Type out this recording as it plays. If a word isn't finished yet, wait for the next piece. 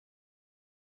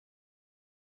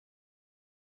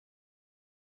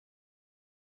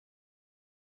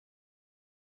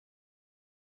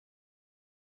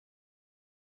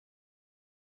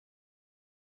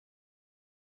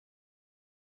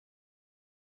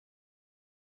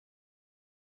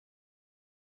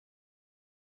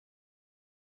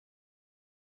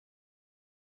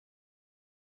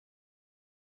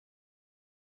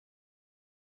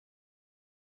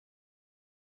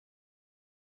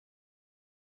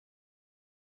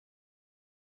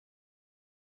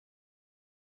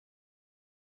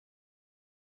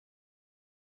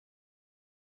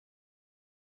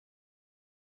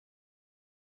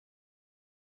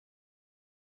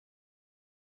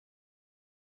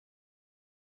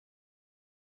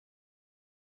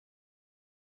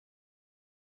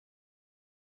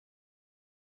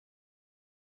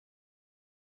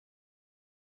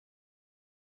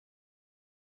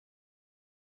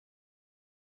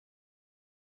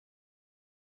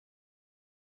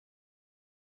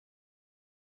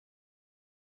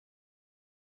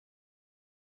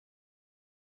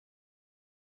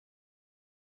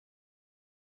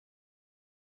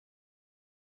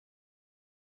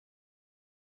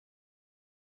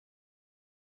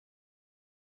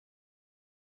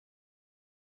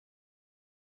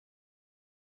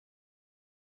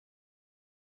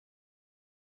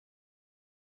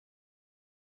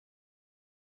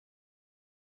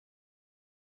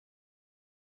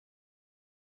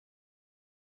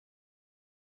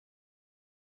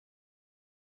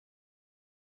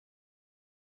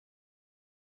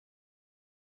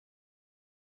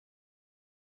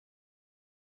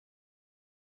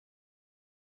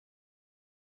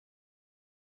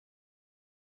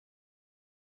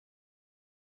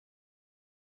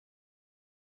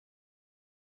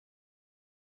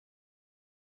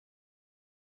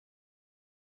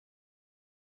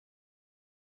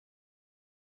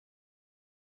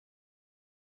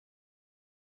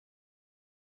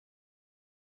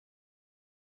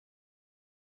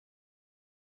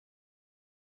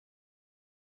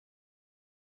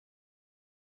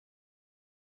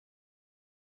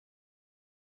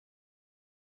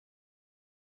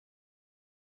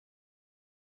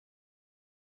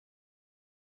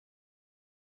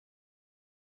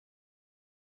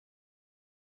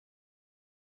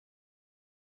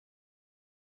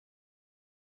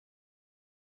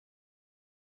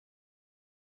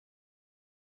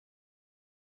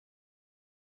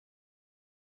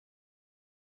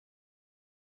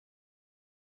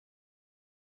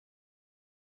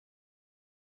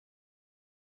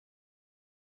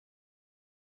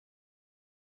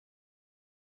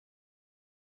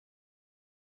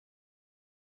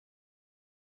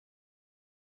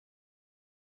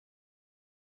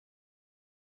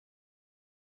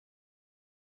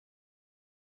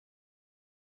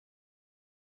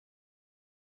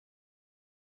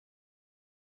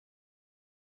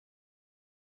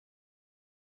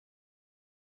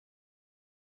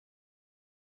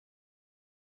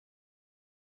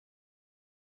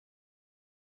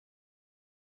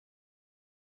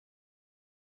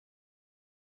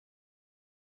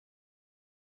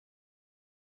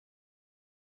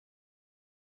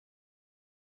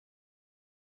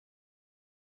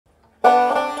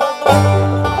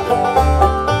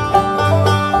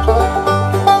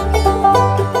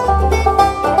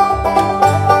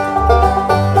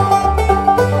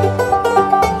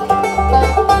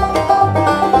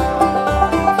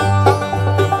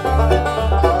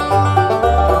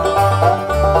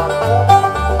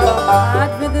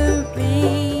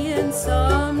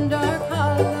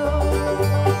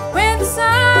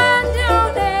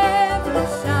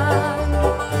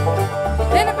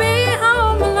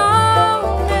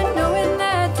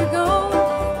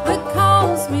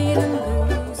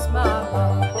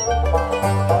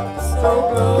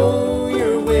blow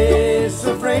your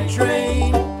whistle, freight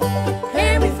train.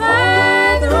 Carry me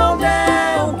farther on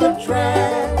down the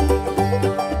track.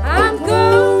 I'm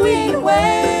going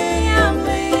away, I'm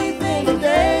leaving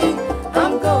today.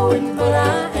 I'm going, but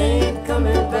I ain't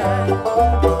coming back.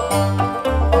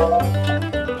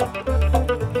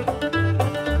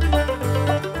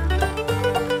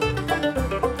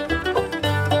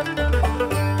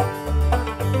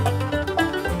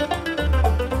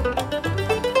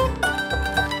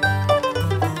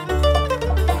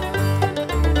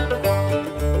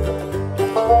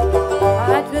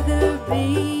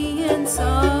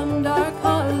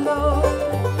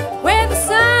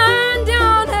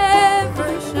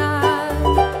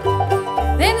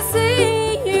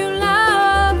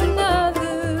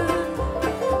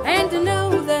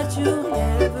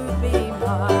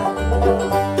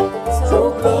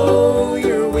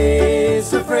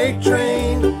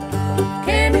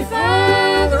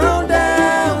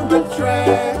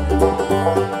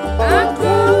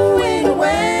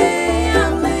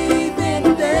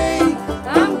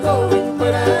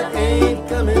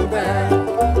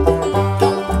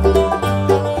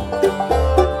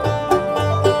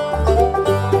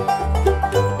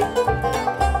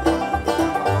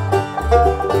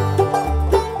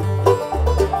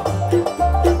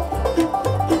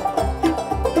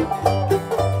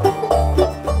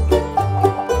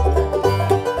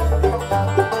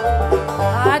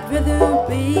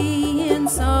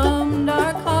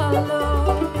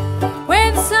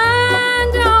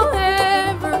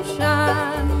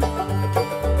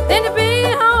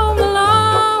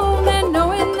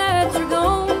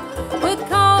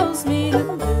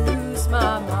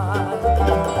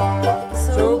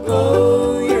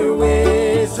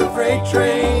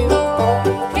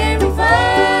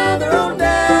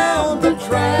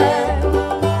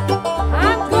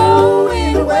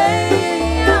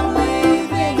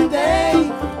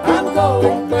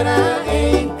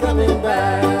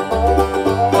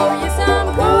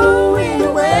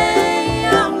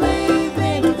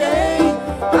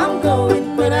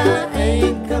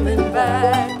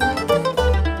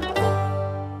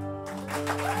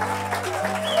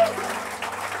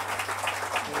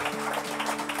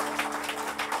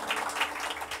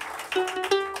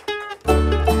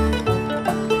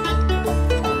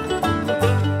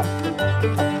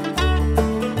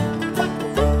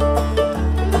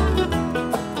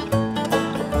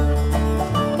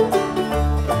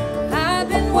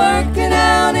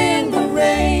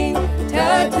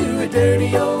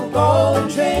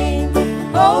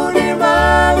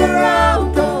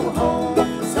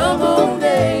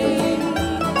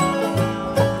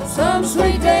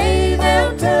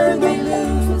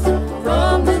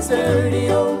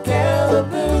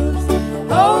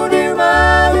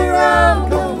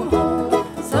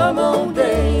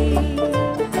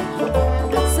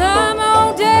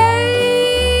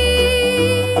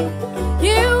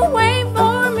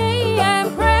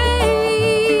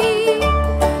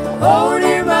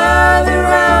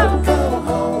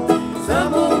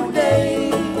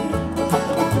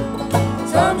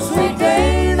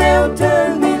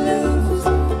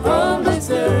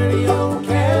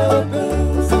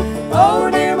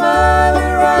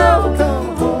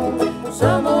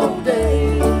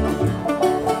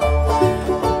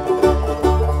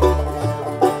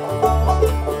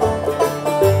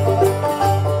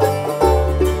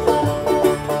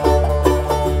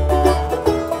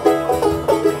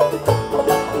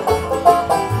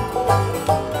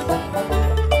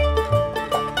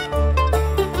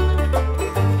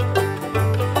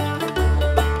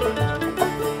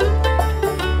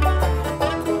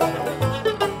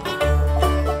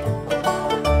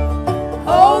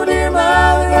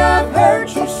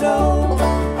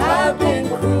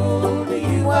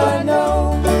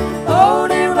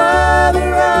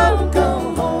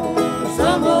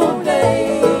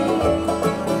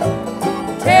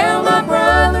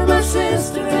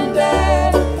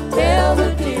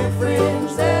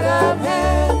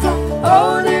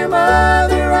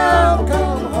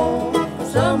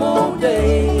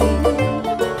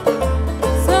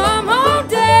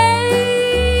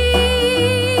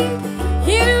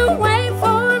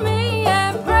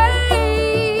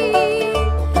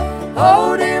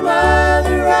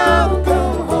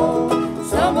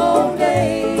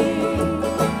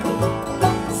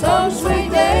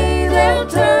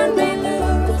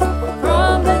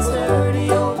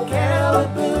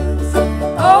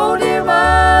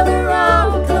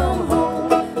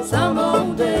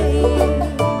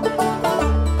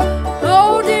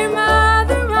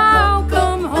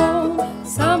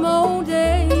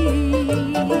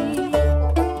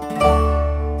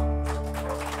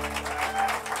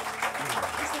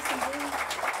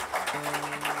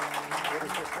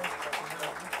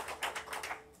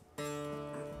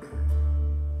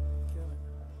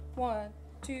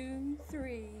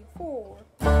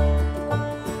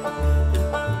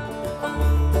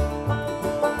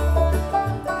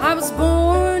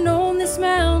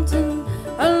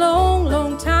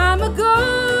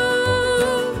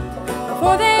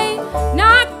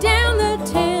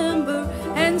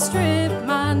 didn't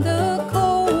mind the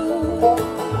cold.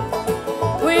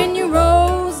 When you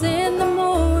rose in the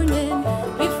morning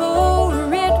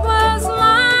before it was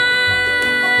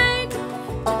light,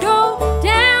 to go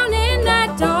down in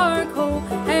that dark hole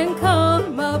and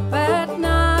come up at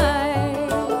night.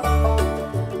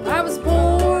 I was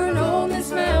born on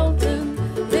this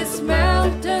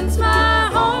mountain's my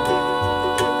home.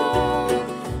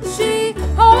 She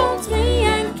holds me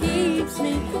and keeps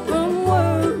me from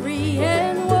worry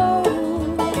and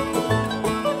woe.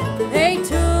 They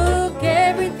took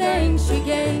everything she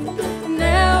gave,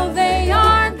 now they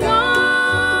are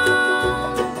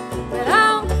gone. But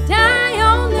I'll die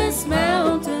on this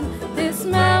mountain's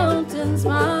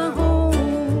my home.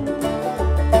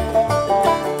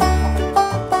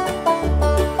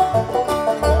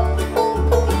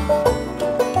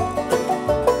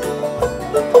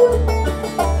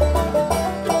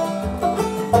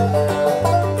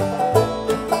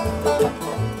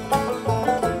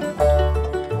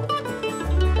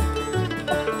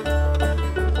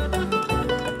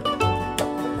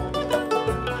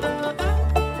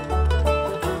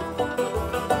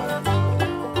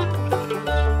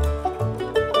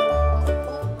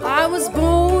 I was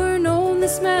born on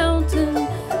this mountain,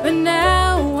 but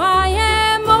now I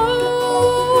am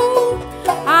old.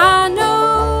 I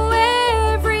know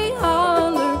every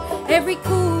holler, every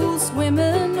cool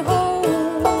swimming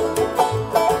hole.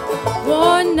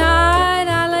 One night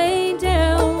I lay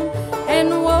down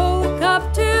and woke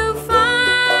up to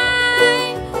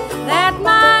find that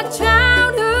my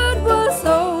childhood was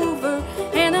over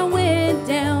and I went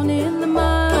down in the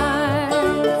mine.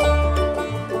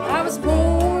 I was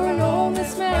born on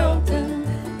this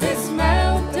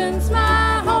mountain's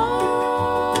my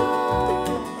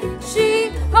home.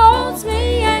 She holds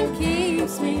me and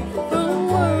keeps me from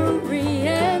worry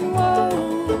and woe.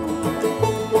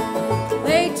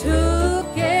 They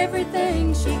took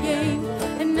everything she gave,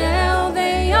 and now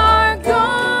they are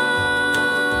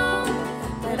gone.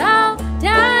 But I'll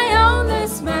die on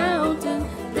this mountain's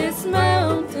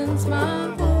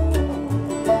my home.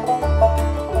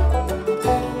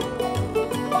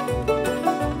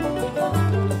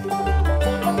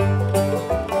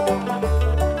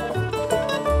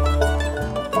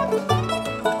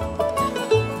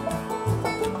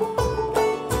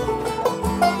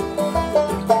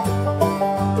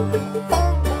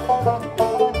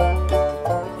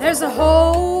 There's a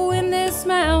hole in this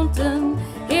mountain,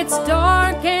 it's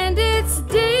dark and it's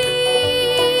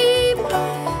deep,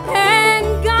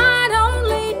 and God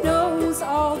only knows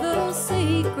all the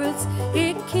secrets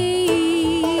it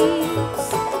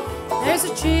keeps. There's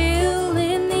a chill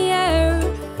in the air,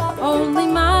 only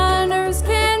miners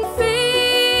can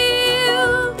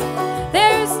feel.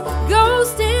 There's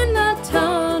ghosts in the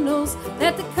tunnels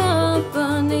that the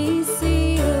company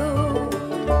seal.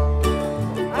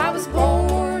 I was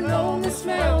born on this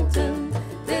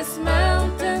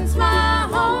mountain's my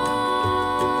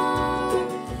home.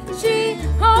 She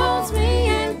holds me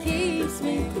and keeps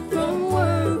me from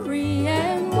worry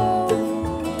and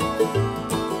woe.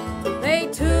 They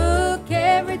took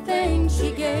everything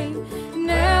she gave,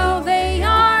 now they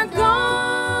are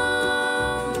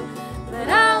gone. But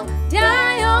I'll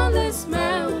die on this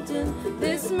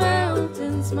mountain's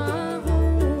my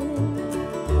home.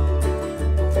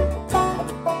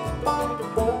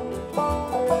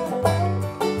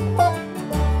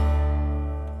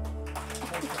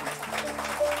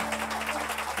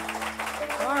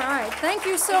 Thank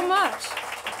you so much.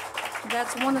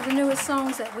 That's one of the newest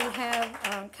songs that we have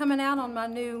coming out on my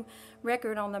new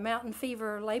record on the Mountain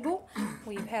Fever label.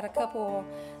 We've had a couple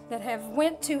that have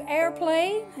went to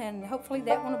airplay, and hopefully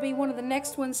that one will be one of the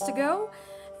next ones to go.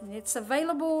 And it's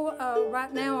available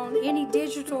right now on any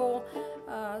digital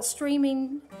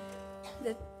streaming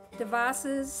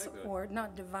devices, or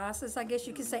not devices, I guess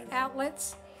you could say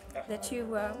outlets, that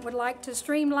you would like to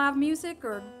stream live music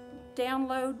or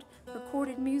download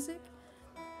recorded music.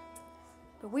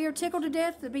 But we are tickled to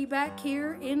death to be back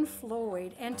here in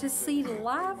Floyd and to see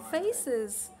live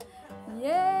faces.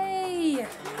 Yay!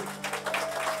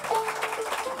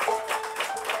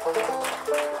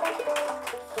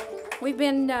 We've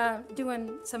been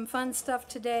doing some fun stuff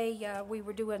today. We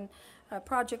were doing a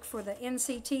project for the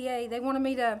NCTA. They wanted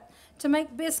me to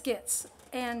make biscuits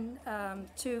and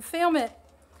to film it,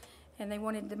 and they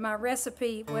wanted my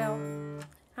recipe. Well,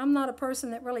 I'm not a person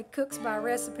that really cooks by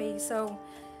recipe, so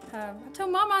I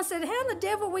told Mama, I said, how in the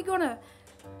devil are we gonna,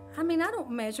 I mean, I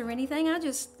don't measure anything, I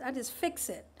just fix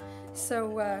it.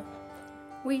 So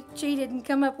we cheated and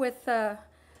come up with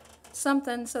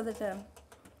something so that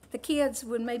the kids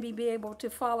would maybe be able to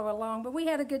follow along. But we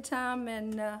had a good time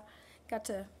and got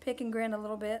to pick and grin a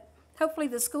little bit. hopefully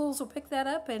the schools will pick that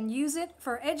up and use it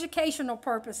for educational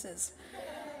purposes.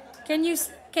 Can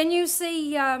you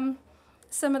see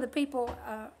some of the people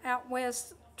out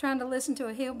west trying to listen to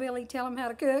a hillbilly tell them how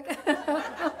to cook?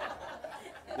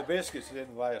 The biscuits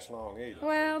didn't last long either.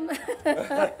 Well,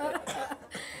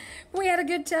 we had a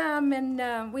good time,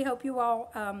 and we hope you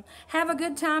all have a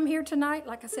good time here tonight.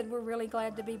 Like I said, we're really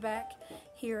glad to be back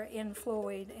here in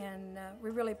Floyd, and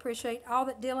we really appreciate all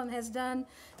that Dylan has done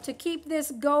to keep this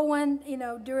going, you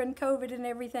know, during COVID and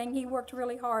everything. He worked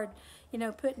really hard, you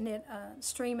know, putting it,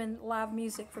 streaming live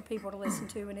music for people to listen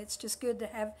to, and it's just good to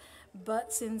have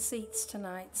butts in seats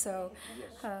tonight. So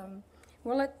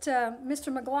we'll let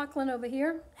Mr. McLaughlin over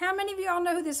here. How many of y'all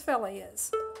know who this fella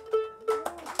is?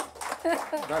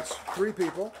 That's 3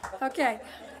 people. Okay.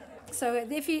 So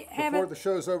if you haven't... Before the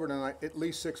show's over tonight, at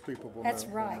least 6 people will know. That's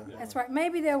right. That's right.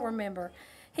 Maybe they'll remember.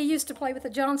 He used to play with the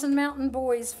Johnson Mountain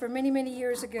Boys for many, many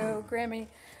years ago. Grammy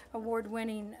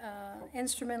award-winning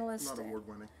instrumentalist. Not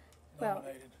award-winning. Well,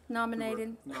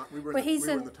 nominated. We were But he's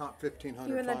in the top 1,500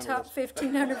 You were in the finalists. top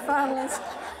 1,500 finalists.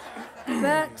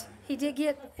 But he did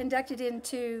get inducted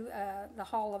into the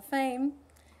Hall of Fame.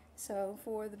 So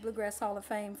for the Bluegrass Hall of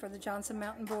Fame for the Johnson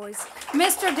Mountain Boys,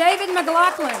 Mr. David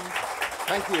McLaughlin.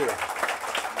 Thank you.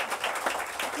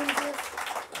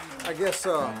 I guess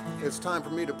it's time for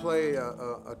me to play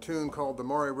a tune called the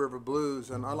Maury River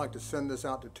Blues, and I'd like to send this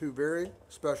out to 2 very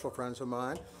special friends of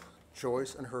mine,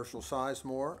 Joyce and Herschel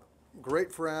Sizemore.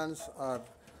 Great friends. I've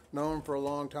known them for a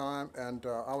long time, and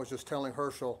I was just telling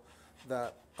Herschel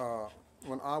that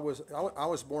when I was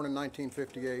born in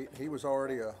 1958, he was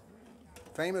already a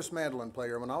famous mandolin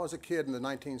player. When I was a kid in the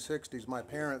 1960s, my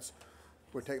parents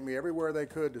would take me everywhere they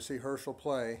could to see Herschel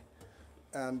play,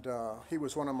 and he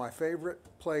was one of my favorite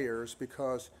players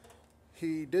because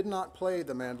he did not play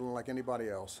the mandolin like anybody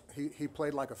else. He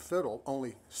played like a fiddle,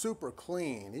 only super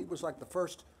clean. He was like the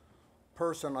first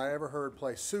person I ever heard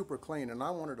play super clean, and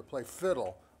I wanted to play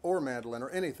fiddle or mandolin or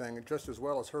anything just as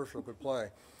well as Herschel could play.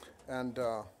 And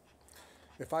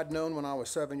if I'd known when I was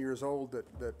 7 years old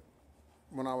that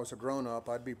when I was a grown-up,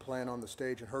 I'd be playing on the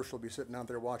stage and Herschel would be sitting out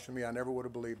there watching me, I never would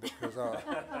have believed it. Because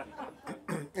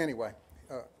anyway,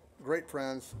 great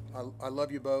friends. I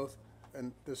love you both,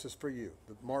 and this is for you,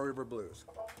 the Maury River Blues.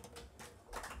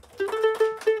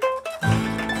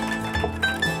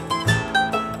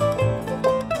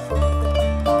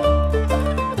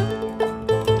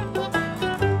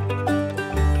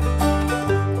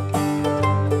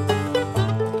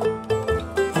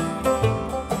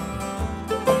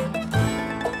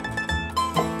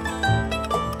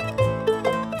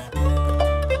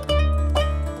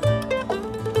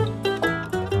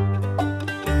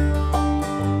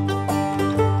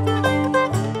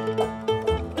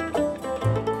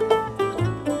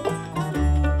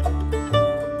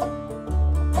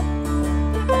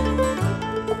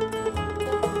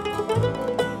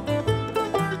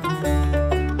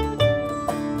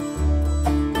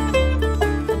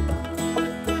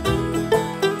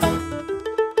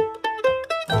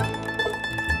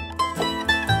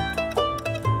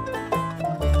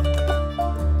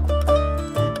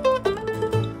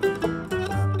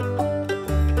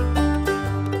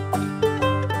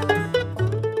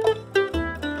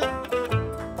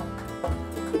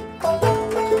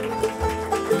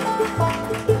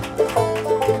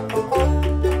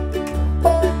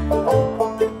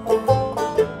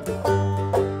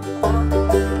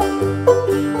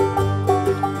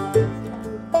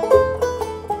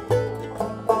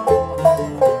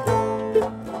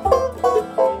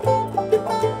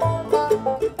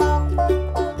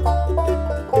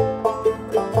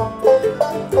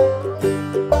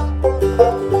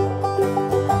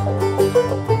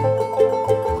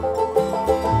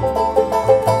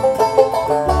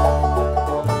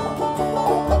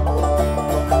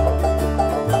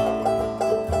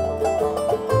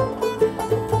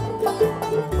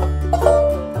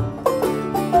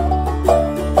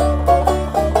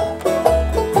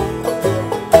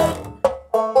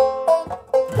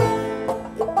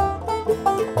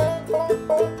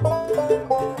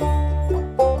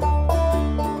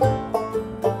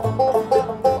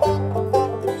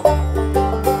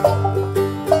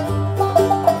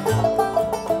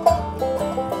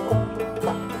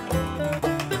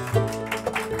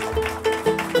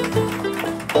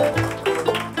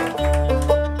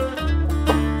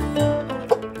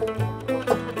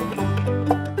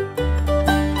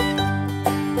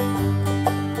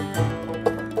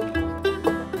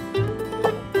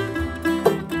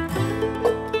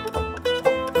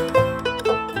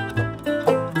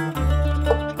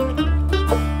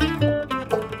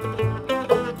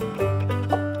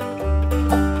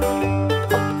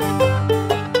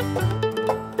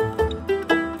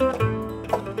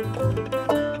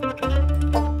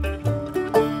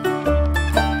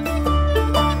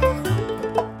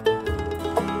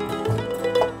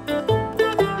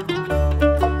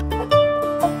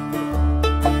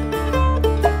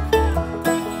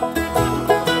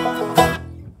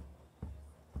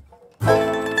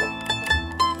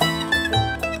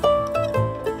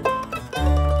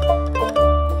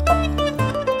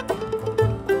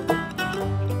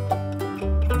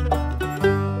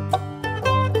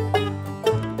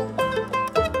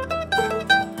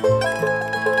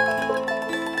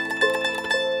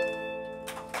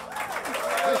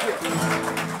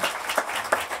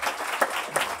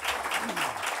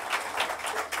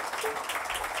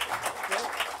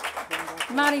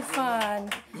 mighty fun.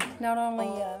 Not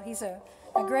only he's a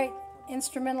great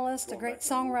instrumentalist, a great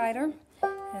songwriter,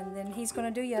 and then he's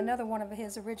going to do you another one of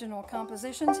his original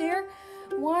compositions here.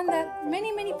 One that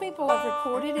many people have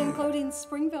recorded, including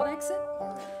Springfield Exit.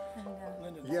 And,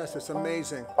 Yes, it's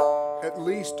amazing. At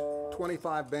least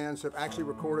 25 bands have actually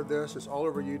recorded this. It's all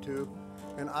over YouTube.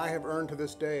 And I have earned to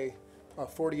this day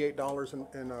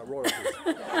 $48 in royalties.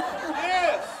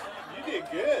 Yes! You did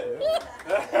good.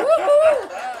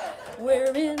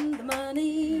 we're in the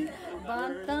money.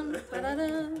 Ba-dum,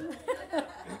 ba-da-dum.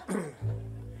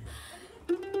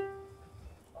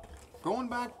 Going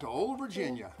back to old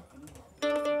Virginia.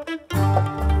 I'm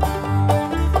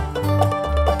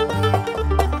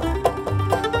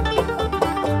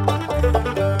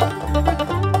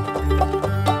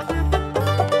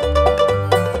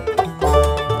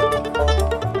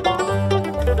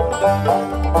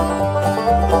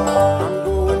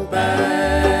going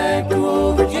back to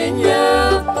old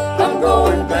Virginia. I'm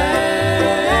going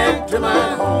back to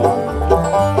my home.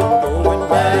 Going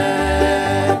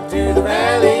back to the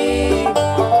valley,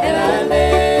 and I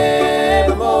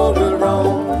never more will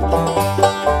roam.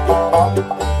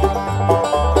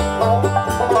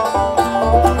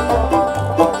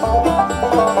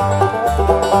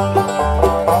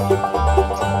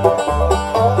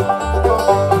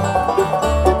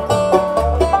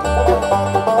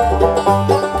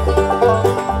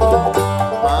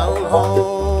 My old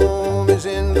home is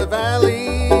in the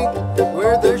valley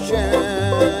where the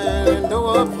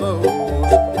Shenandoah flows.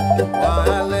 Why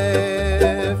I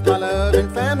left my loving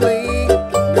family,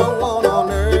 no one on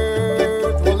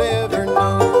earth will ever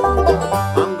know.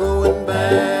 I'm going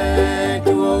back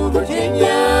to old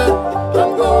Virginia.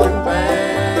 I'm going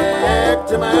back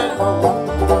to my home.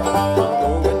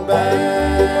 I'm going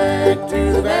back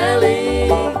to the valley,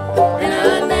 and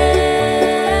I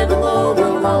never more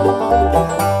will roam.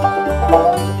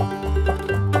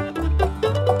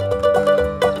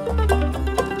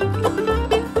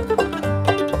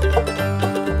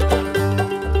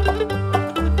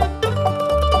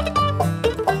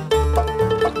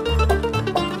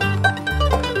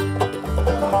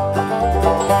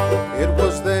 It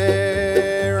was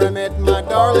there I met my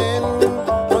darling.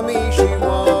 For me she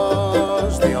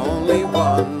was the only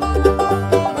one.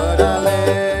 But I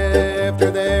left her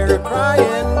there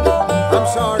crying. I'm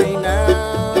sorry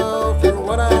now for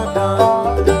what I've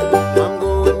done. I'm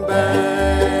going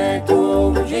back to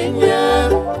old Virginia.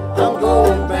 I'm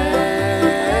going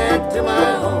back to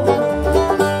my home.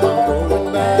 I'm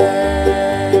going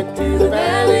back to the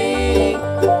valley,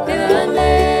 and I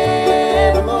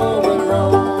never more will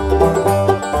roam.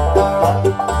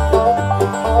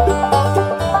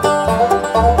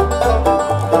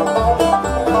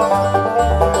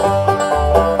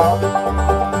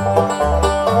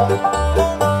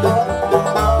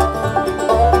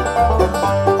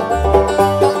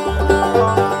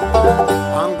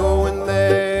 I'm going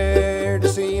there to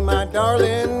see my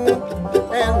darling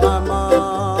and my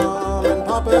mom and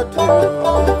papa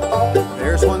too.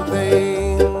 There's one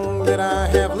thing that I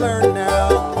have learned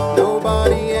now,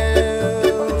 nobody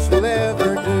else will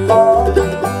ever do.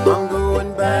 I'm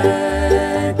going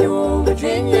back to old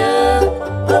Virginia.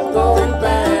 I'm going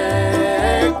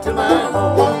back to my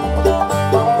home.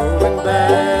 I'm going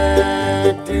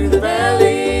back to the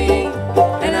valley,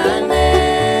 and I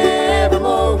never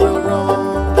more will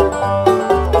roam.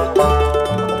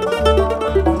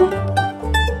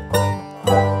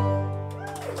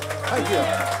 Thank you.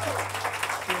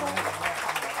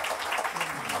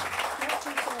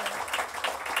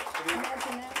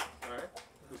 Imagine that.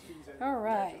 All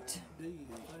right.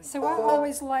 So I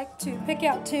always like to pick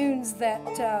out tunes that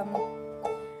I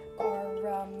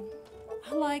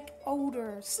like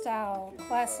older style,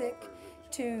 classic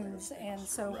tunes, and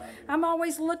so I'm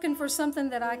always looking for something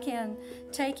that I can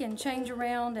take and change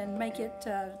around and make it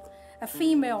a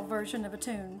female version of a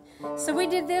tune. So we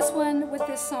did this one with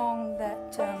this song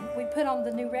that we put on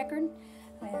the new record,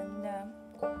 and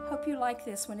hope you like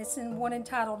this one. It's in one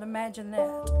entitled Imagine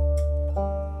That.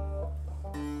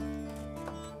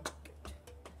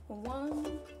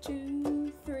 1,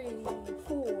 2, 3,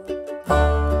 4.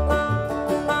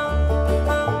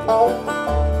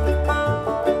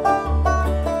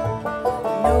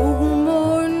 No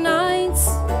more nights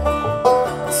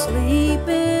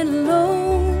sleeping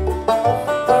alone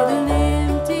in an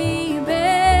empty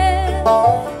bed,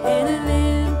 in an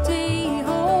empty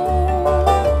home.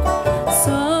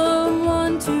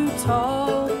 Someone to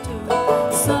talk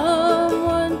to,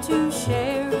 someone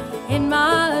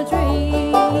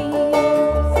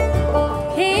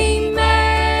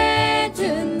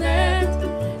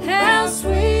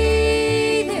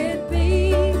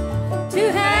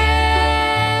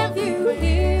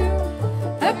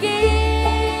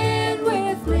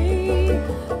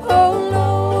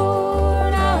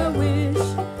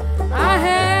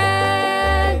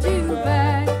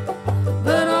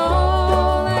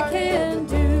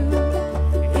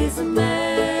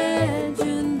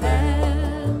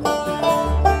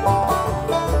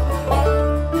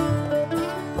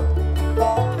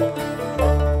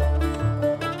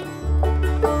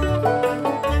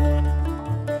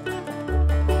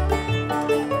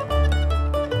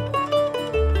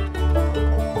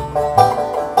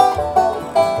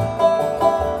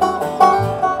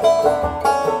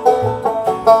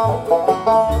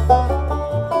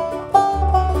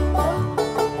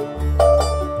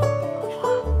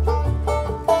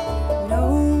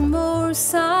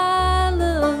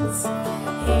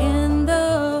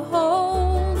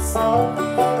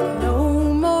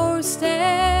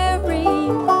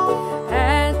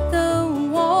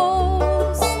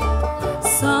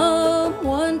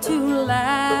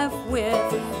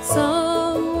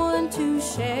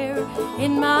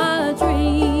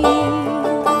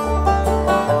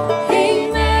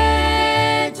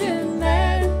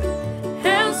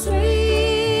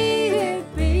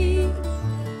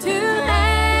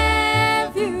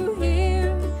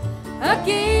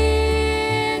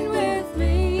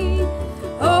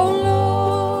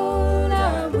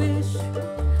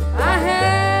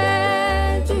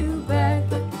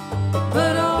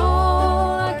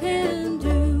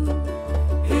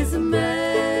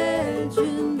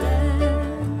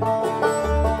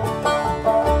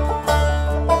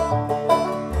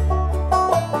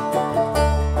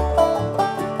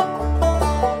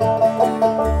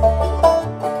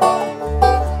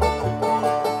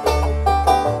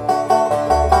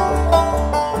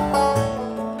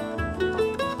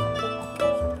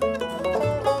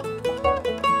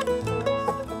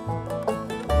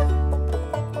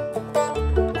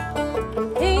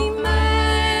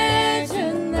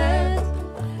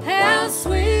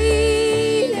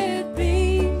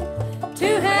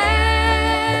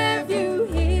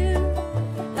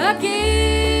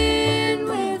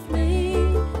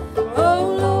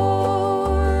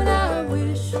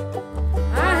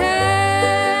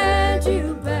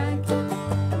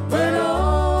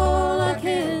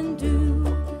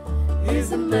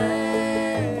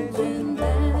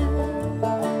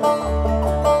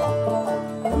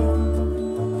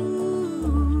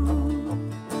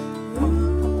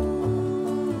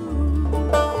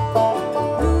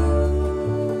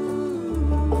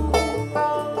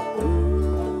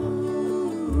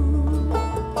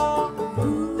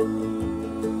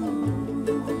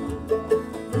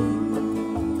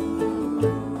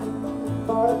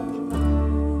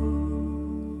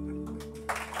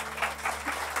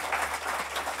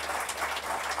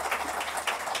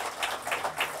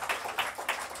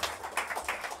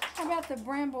about the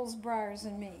brambles, briars,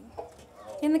 and me.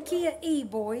 In the key of E,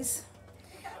 boys.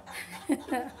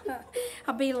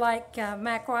 I'll be like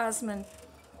Mac Wiseman.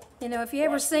 You know, if you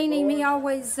ever seen him, he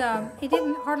always, he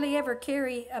didn't hardly ever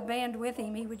carry a band with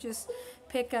him. He would just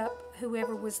pick up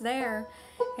whoever was there,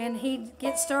 and he'd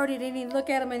get started, and he'd look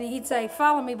at them, and he'd say,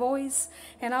 "Follow me, boys,"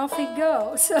 and off he'd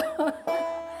go. So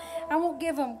I won't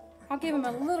give him, I'll give him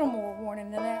a little more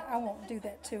warning than that. I won't do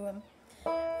that to him,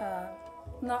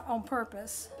 not on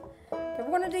purpose. But I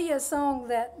want to do you a song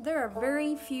that there are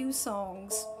very few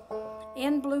songs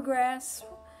in bluegrass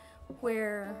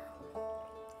where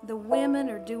the women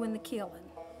are doing the killing.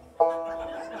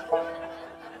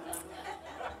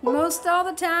 Most all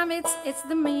the time it's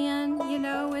the men, you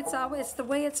know, it's the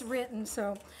way it's written.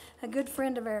 So a good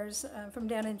friend of ours from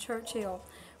down in Churchill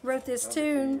wrote this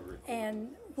tune,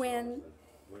 and when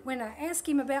I asked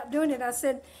him about doing it, I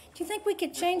said, "Do you think we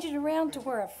could change it around to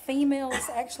where a female is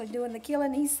actually doing the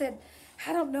killing?" He said,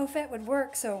 "I don't know if that would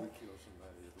work." So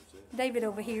David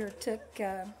over here took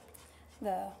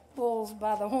the bulls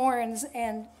by the horns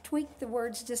and tweaked the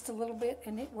words just a little bit,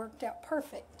 and it worked out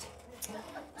perfect.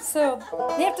 So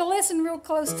you have to listen real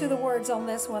close to the words on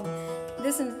this one.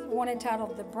 This is one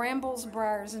entitled "The Brambles,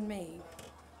 Briars, and Me."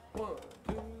 1,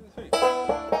 2, 3.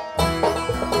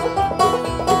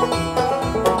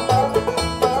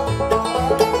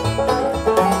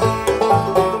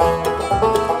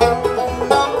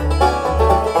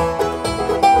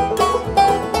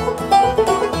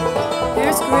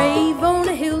 There's a grave on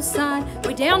a hillside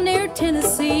way down near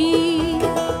Tennessee.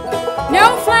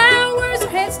 No flowers or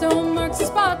headstone marks the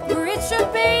spot where it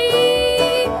should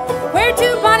be, where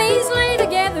two bodies lay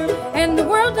together and the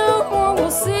world no more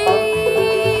will see.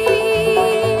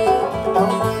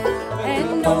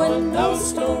 And no one knows the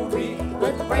story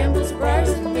but the brambles, briars,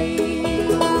 and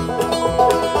me.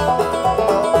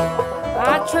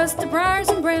 I trust the briars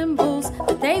and brambles,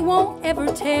 but they won't ever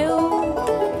tell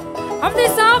of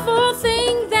this awful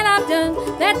thing that I've done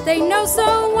that they know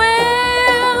so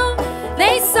well.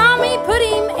 They saw me put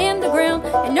him in the ground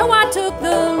and know I took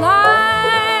the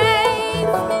life.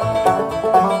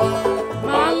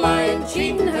 My lying,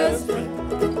 cheating husband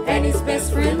and his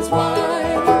best friend's wife.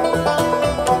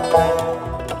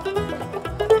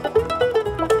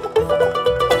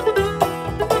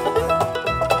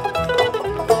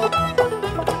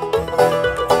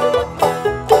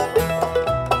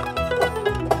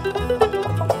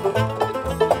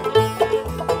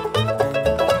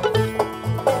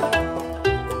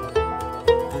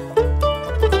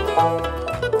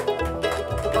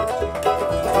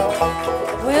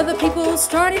 Well, the people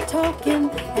started talking,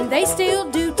 and they still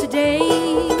do today,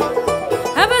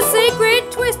 of a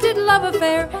secret, twisted love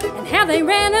affair and how they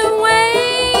ran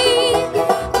away.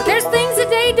 But there's things that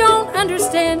they don't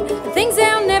understand, and things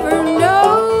they'll never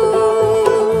know,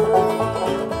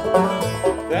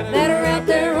 that are out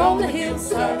there on the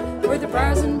hillside where the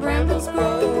briars and brambles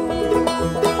grow.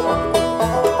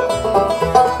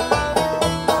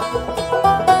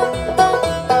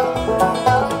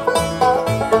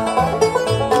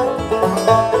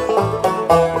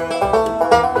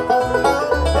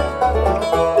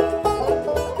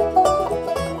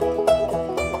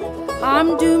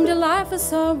 I'm doomed to life of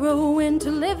sorrow and to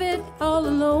live it all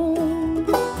alone,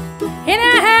 in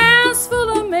a house full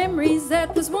of memories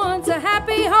that was once a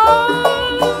happy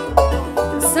home.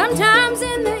 Sometimes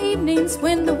in the evenings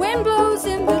when the wind blows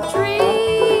in the trees,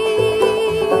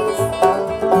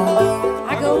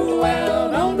 I go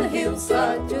out on the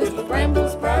hillside just with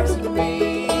brambles, briars, and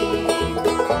me.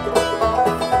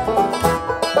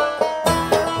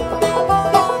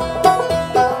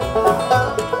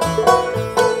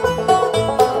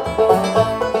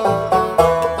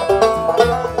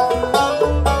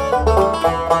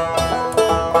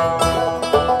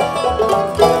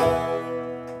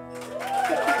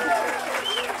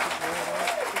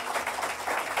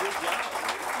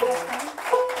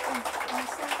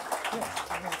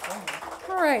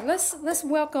 Let's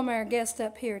welcome our guest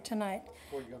up here tonight.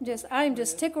 I'm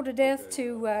just tickled to death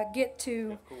to get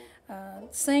to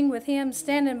sing with him.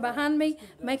 Standing behind me,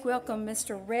 make welcome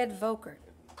Mr. Red Volkert.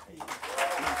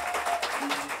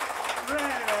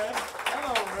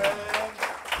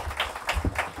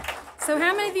 So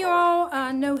how many of you all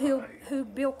know who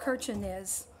Bill Kirchen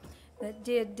is? That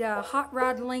did Hot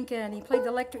Rod Lincoln. He played the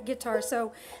electric guitar.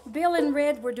 So Bill and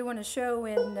Red were doing a show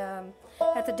in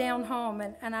at the Down Home,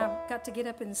 and I got to get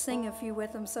up and sing a few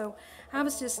with them. So I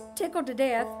was just tickled to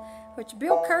death. Which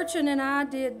Bill Kirchen and I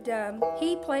did.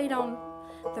 He played on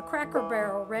the Cracker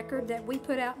Barrel record that we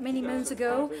put out many moons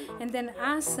ago, and then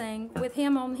I sang with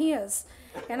him on his.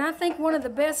 And I think one of the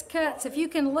best cuts, if you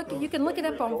can look it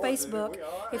up on Facebook.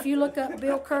 If you look up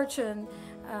Bill Kirchen,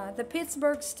 the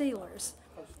Pittsburgh Steelers,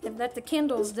 that the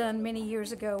Kendalls done many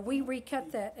years ago. We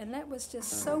recut that, and that was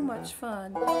just so much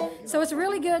fun. So it's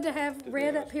really good to have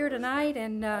Red up here tonight,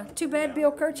 and too bad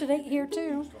Bill Kirchen ain't here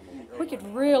too. We could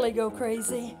really go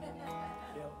crazy.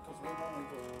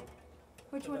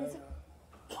 Which one is it?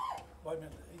 Wait a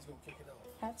minute, he's gonna kick it off.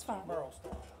 That's fine. Merle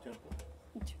style.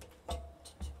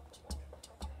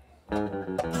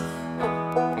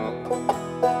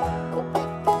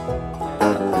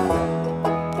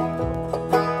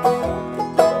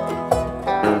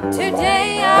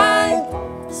 Today I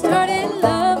started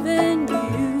loving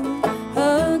you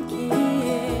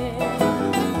again,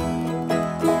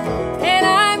 and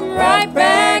I'm right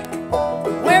back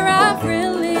where I've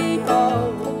really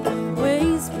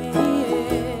always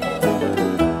been.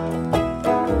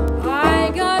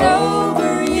 I got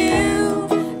over you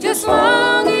just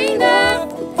long enough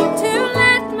to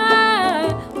let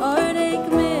my heartache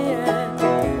mend.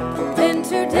 Then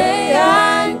today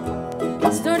I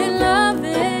started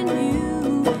loving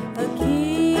you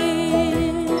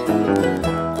again.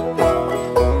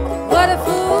 What a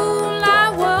fool I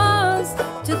was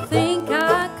to think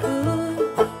I could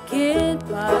get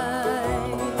by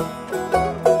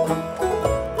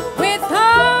with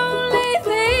only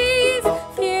these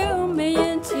few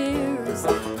million tears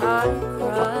I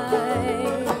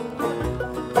cried.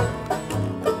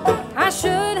 I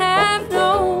should have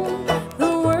known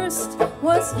the worst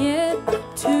was yet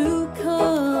to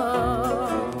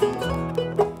come,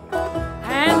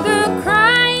 and the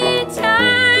crying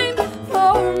time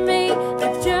for me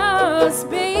had just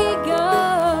begun.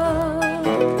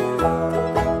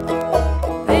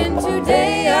 Then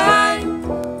today I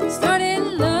started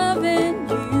loving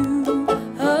you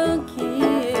again,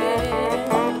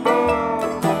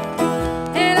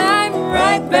 and I'm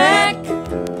right back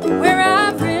where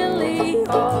I've really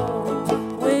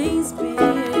always been.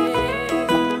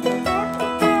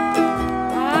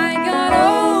 I got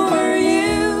over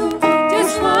you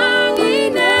just long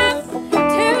enough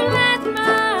to let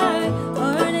my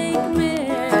heartache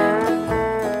mend.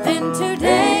 Then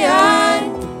today I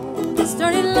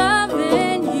started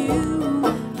loving you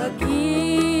again.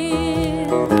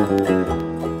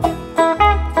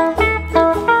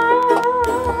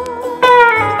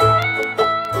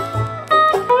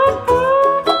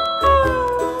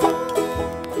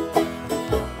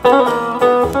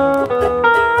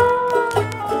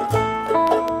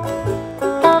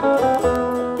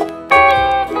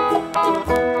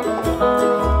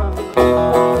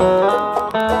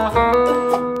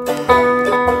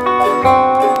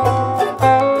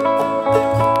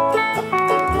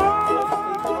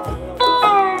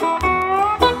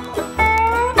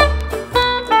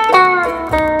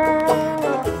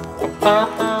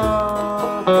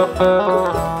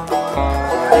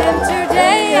 And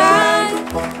today I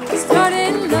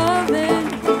started loving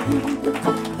you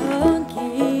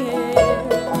again,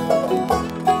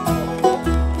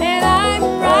 and I'm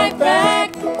right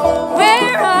back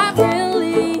where I've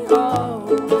really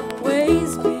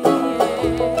always been.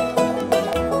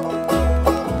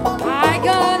 I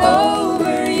got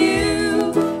over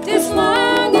you just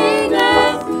long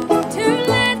enough to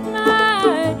let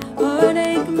my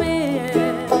heartache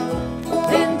mend.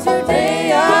 Then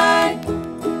today I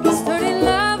started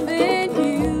loving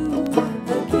you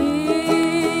again.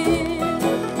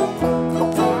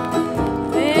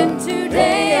 Then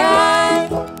today I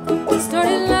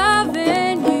started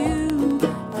loving you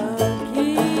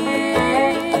again.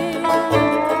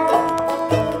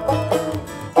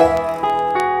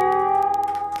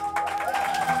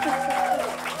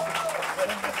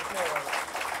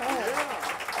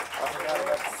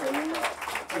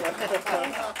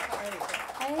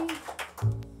 Hey.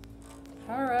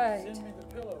 All right. Send me the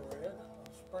pillow, Red.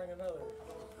 I'll spring another.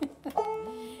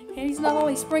 And he's not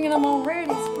only springing them on Red,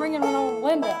 he's springing them on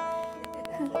Linda.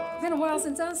 It's been a while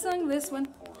since I sung this one.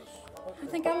 I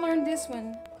think I learned this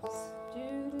one. You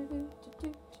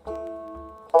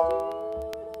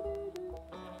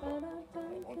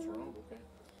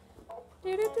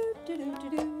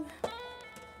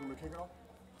want me to kick it off?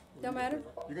 Don't matter.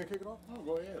 You gonna kick it off? Oh,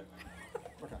 go ahead.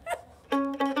 Okay.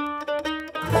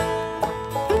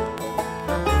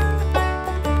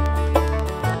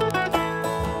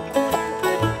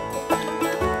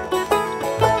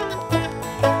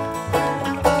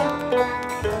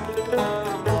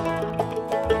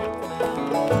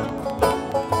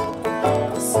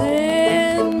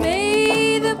 Send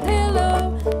me the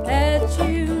pillow that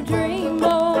you dream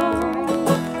on.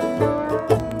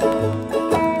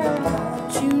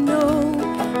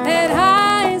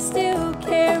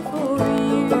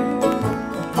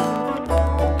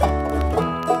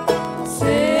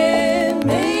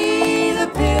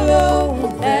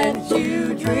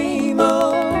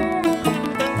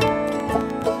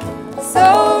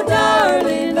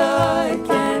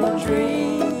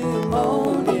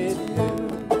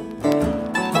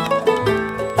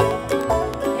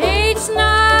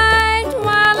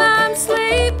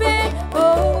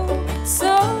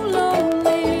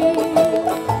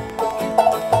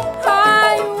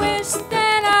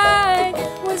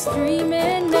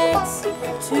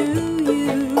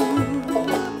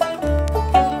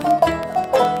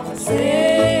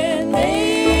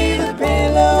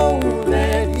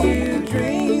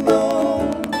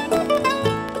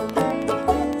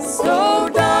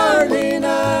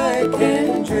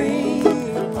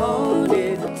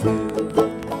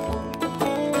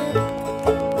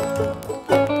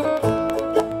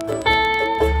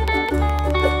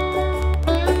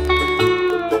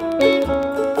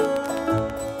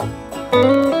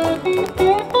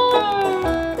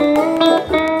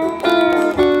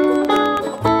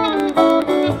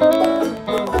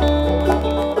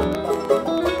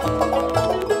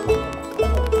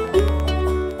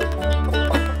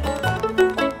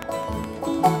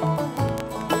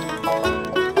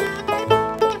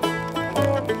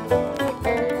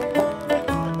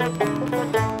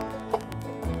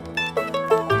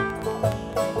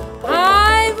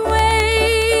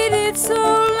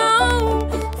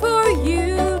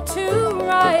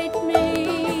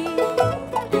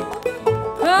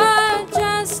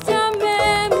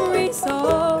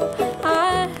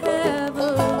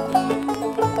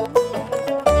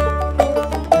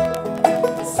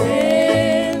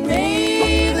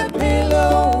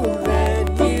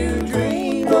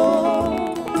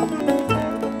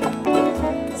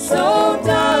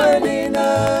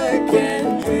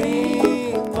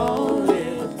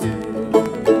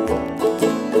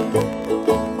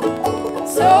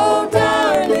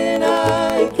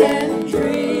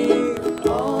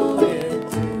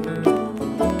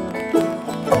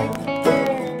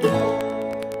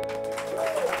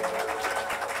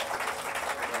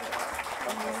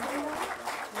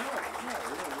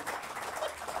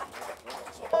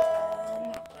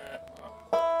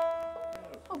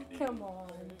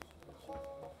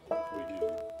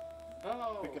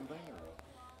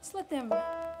 them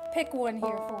pick one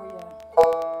here for you.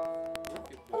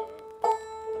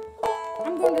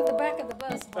 I'm going to the back of the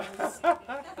bus, boys.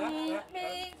 Beep,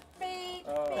 beep, beep,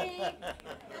 beep.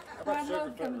 I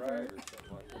love coming through.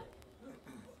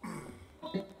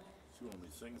 She want me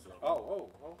to sing something. Oh,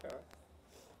 okay.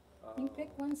 You pick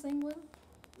one, sing with them.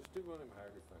 Just do one of them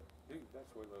Haggard things. Dude, that's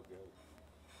the way love goes.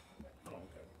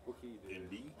 Okay. What key you do? In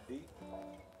D? D.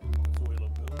 That's the way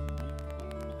love goes.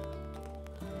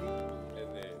 And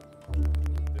then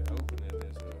the opening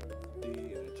is a D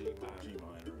and a G minor. G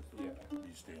minor. Yeah.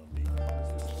 You stay on D.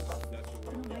 That's the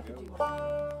way I love could do goes. that.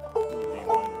 D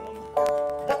minor on.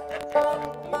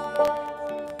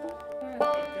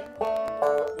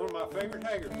 One of my favorite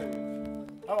Haggard tunes.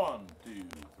 1, 2,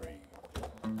 3.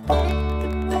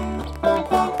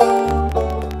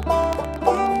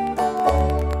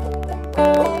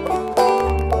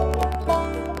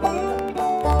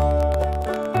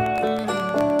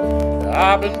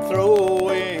 I've been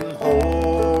throwing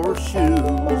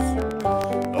horseshoes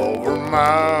over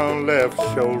my left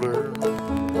shoulder,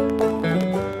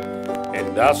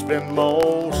 and I spent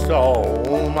most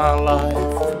all my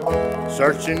life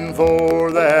searching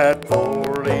for that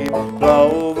four-leaf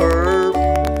clover.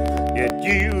 Yet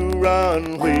you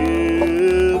run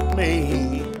with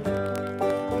me,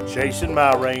 chasing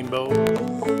my rainbow.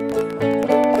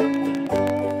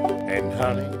 And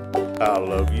honey, I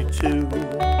love you too.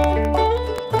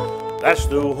 That's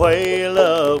the way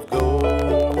love goes.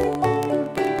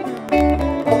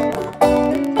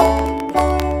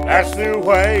 That's the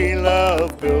way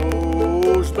love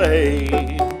goes, babe.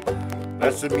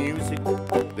 That's the music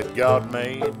that God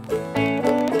made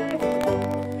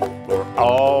for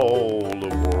all the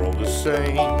world to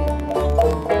sing.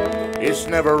 It's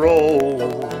never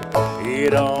old,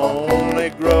 it only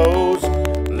grows.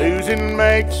 Losing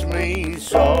makes me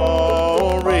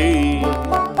sorry.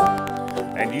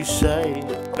 And you say,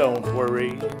 don't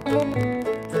worry,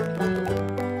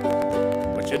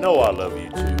 but you know I love you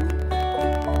too.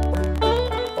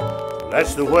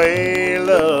 That's the way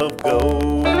love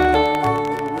goes.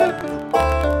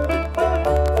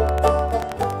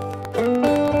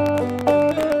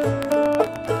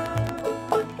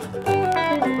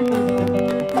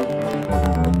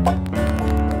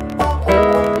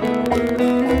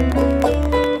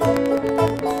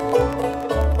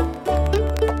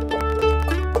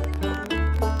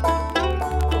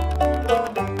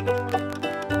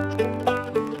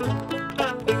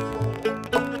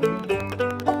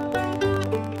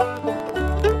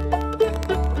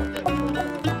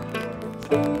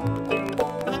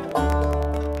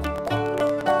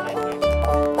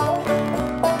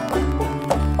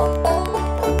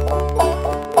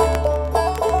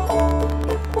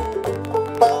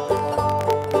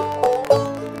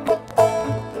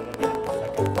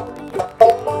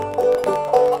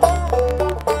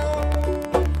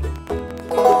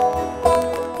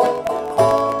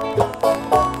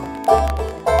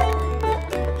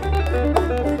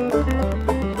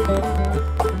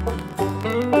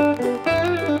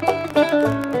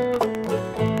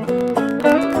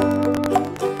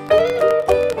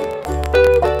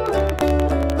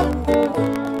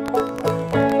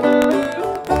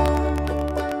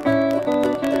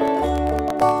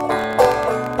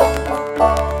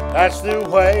 That's the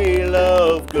way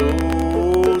love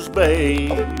goes,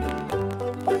 babe.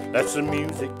 That's the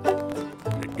music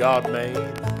that God made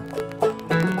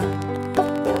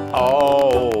for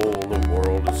all the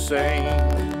world to sing.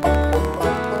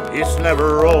 It's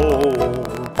never old,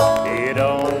 it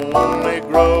only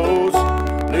grows.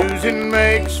 Losing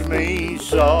makes me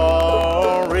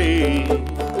sorry.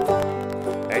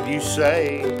 And you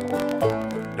say,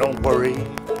 don't worry,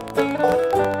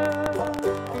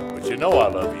 but you know I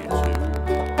love you too.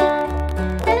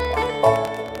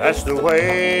 That's the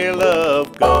way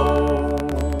love goes.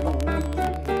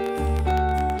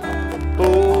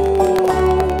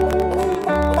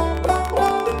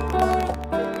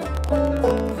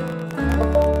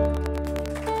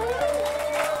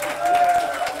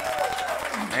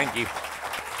 Thank you.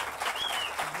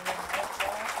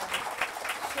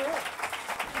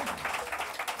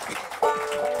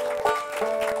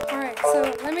 All right,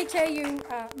 so let me tell you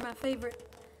my favorite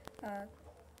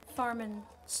farming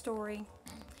story.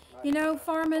 You know,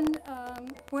 farming,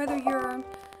 whether you're a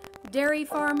dairy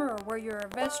farmer or whether you're a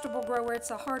vegetable grower,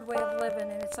 it's a hard way of living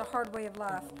and it's a hard way of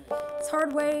life. It's a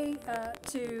hard way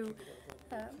to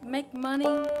make money.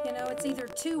 You know, it's either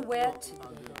too wet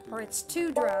or it's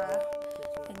too dry.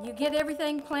 And you get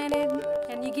everything planted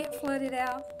and you get flooded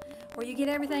out, or you get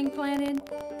everything planted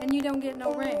and you don't get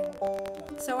no rain.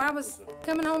 So I was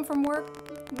coming home from work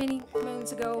many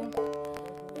moons ago,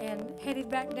 and headed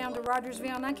back down to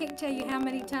Rogersville. And I can't tell you how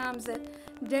many times that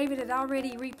David had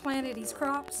already replanted his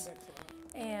crops,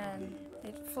 and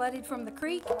it flooded from the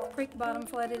creek bottom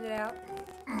flooded it out.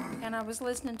 And I was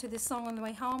listening to this song on the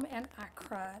way home, and I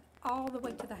cried all the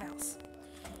way to the house.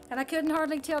 And I couldn't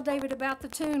hardly tell David about the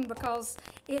tune because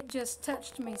it just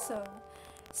touched me so.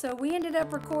 So we ended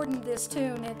up recording this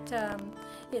tune.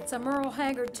 It's a Merle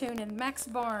Haggard tune, and Max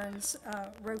Barnes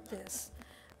wrote this.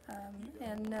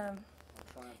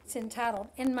 It's entitled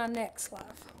In My Next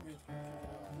Life.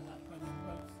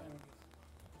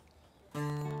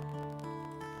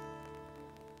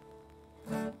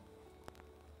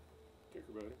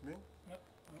 Kicker, buddy. Me?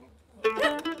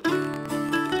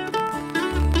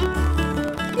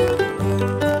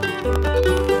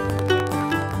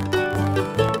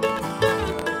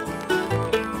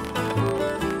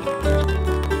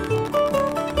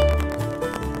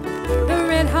 The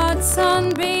red hot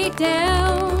sun beat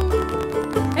down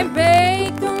and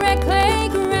baked the red clay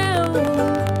ground.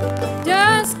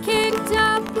 Dust kicked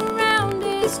up around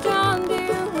his John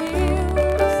Deere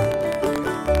wheels.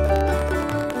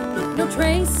 No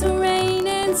trace of rain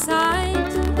in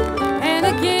sight, and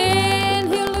again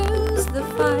he'll lose the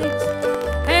fight.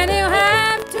 And he'll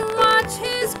have to watch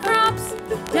his crops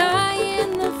die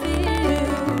in the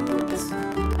fields.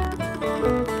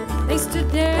 They stood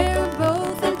there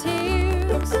both in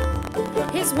tears,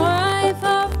 his wife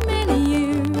of many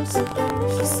years.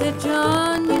 She said,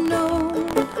 John, you know,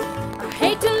 I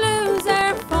hate to lose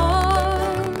our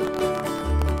farm.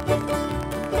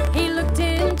 He looked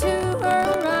into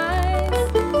her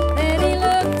eyes, then he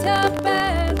looked up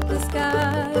at the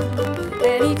sky,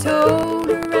 and he told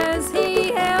her as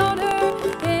he held her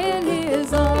in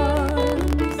his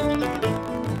arms,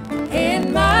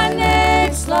 in my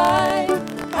next life,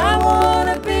 I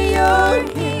wanna be your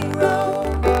hero,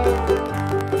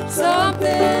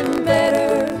 something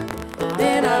better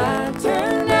than I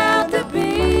turned out to be.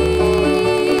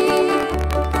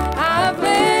 I've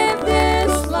lived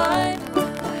this life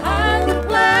behind the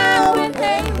plow and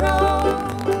hayrow.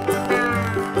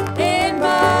 In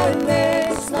my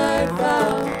next life,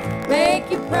 I'll make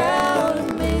you proud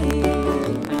of me.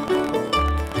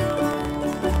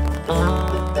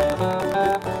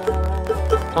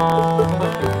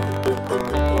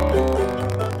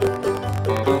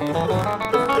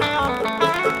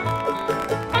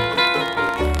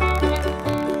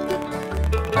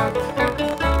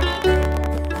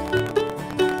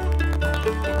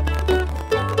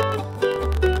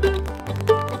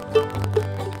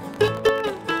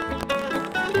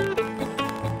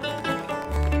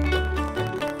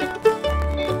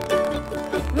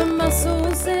 The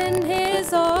muscles in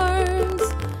his arms,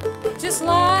 just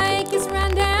like his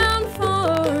rundown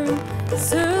farm,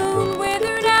 soon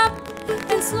withered up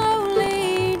and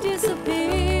slowly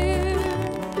disappeared.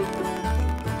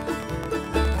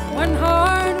 One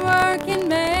hard-working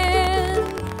man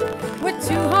with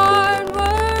two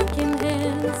hard-working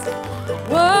hands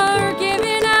were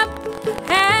giving up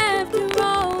after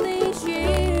all these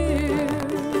years.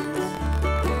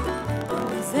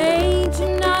 His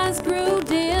aging eyes grew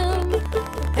dim,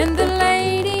 and the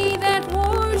lady that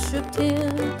worshipped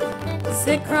him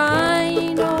sat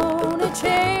crying on a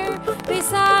chair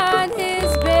beside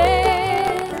his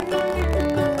bed.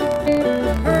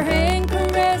 Her hand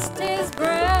caressed his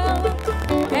brow,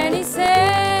 and he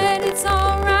said, it's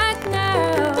all right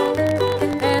now.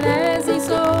 And as he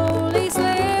slowly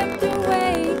slipped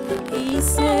away, he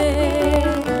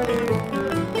said,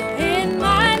 in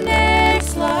my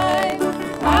next life,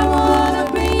 I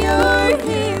wanna be your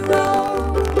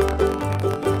hero,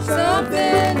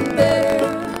 something better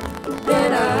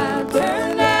than I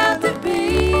turned out.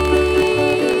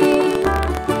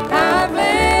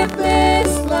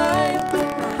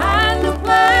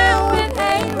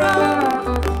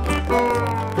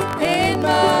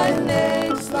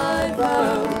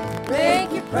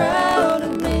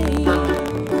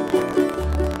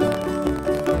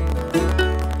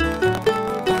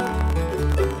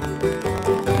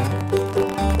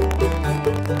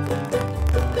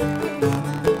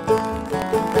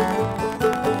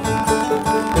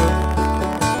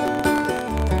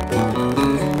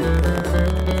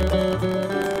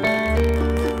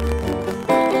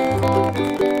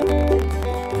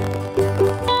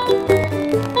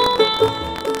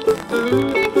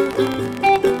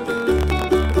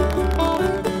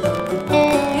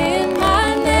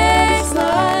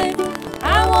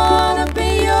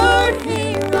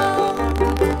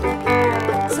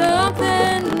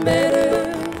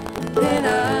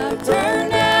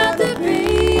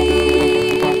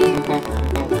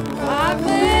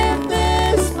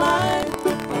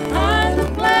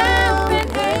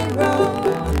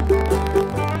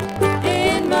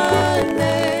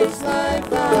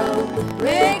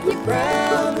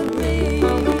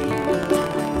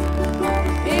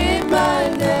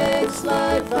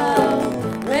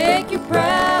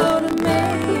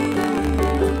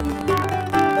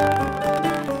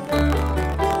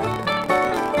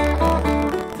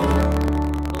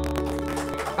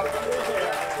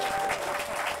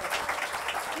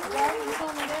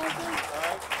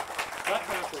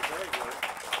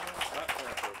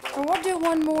 I'll do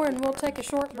one more and we'll take a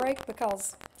short break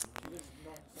because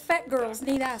fat girls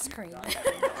need ice cream.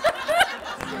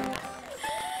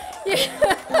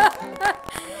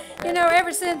 You know,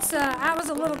 ever since I was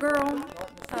a little girl,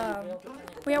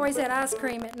 we always had ice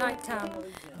cream at nighttime.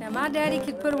 Now, my daddy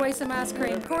could put away some ice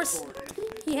cream. Of course,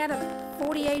 he had a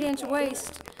 48-inch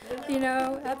waist, you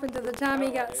know, up until the time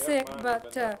he got sick.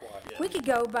 But we could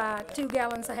go buy 2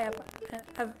 gallons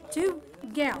of 2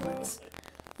 gallons,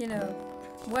 you know.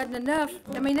 Wasn't enough.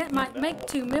 I mean, that might make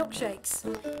 2 milkshakes,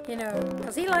 you know,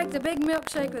 because he liked a big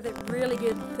milkshake with it really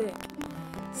good and thick.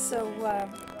 So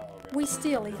we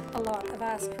still eat a lot of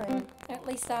ice cream. At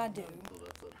least I do.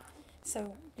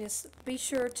 So just be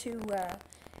sure to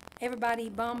everybody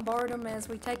bombard them as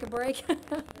we take a break.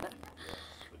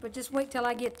 But just wait till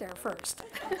I get there first.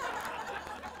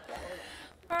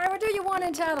 All right, we'll do you one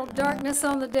entitled Darkness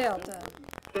on the Delta.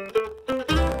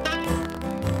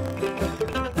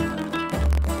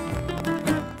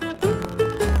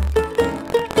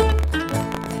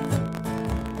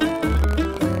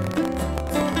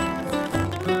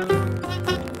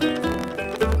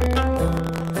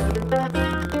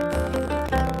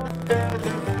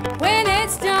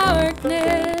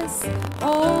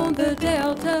 On the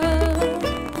Delta,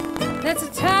 that's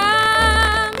a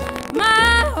time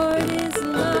my heart is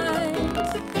light.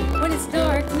 When it's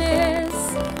darkness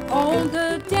on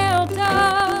the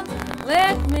Delta,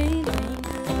 let me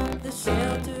linger the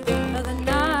shelter of the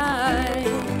night.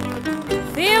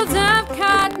 Fields of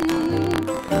cotton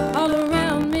all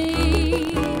around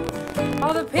me,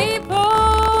 all the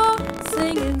people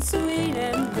singing sweet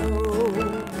and low.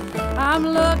 I'm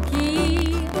lucky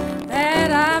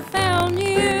that I found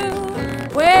you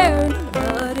where the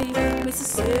muddy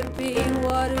Mississippi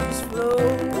waters flow.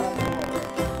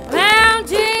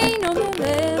 Lounging on the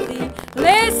levee,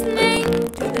 listening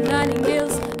to the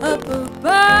nightingales up above.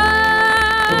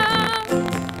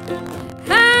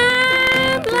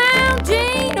 I'm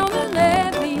lounging on the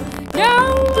levee, no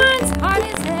one's heart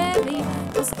is heavy,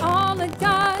 'cause all of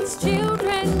God's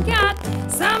children got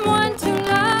someone to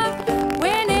love.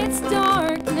 When it's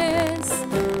darkness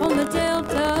on the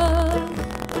Delta,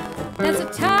 that's a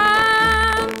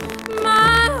time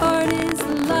my heart is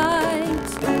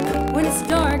light. When it's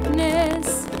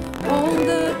darkness on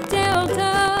the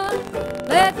Delta,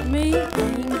 let me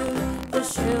linger the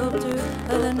shelter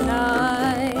of the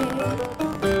night.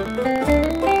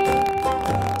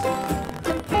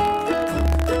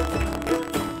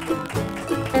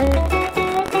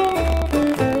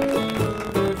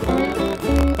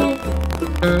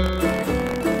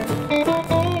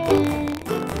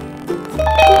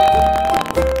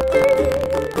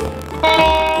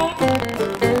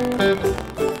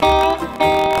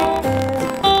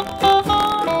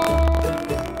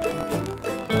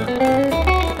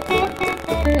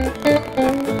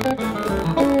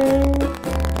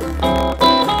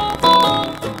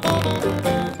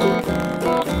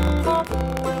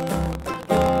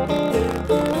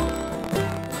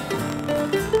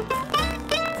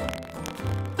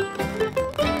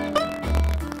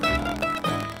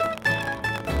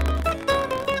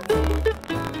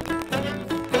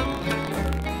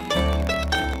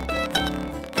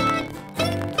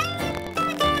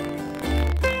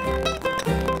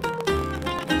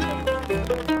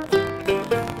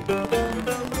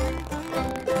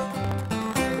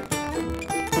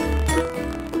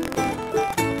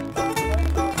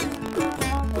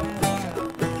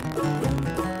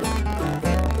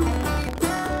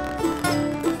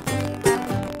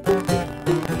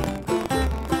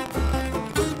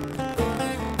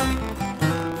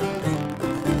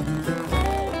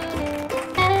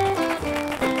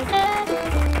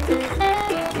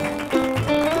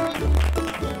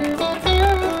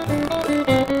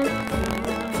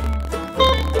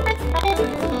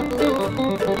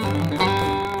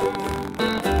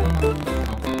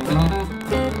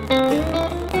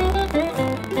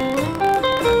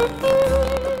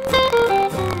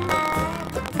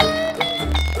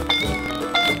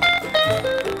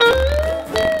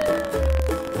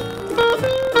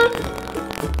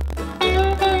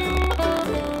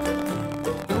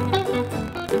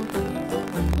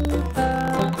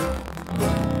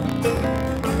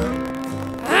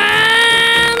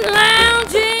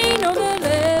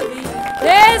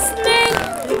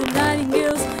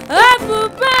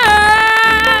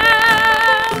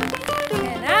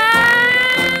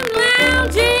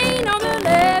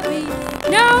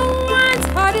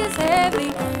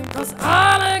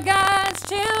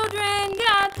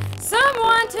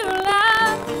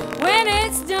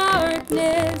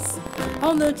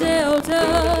 on the Delta.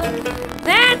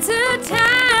 That's a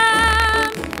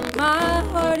time my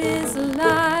heart is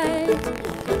light.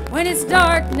 when it's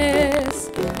darkness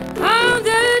on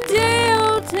the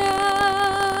delta.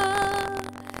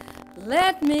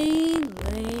 Let me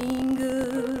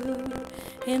linger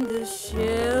in the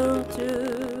shelter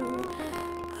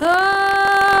of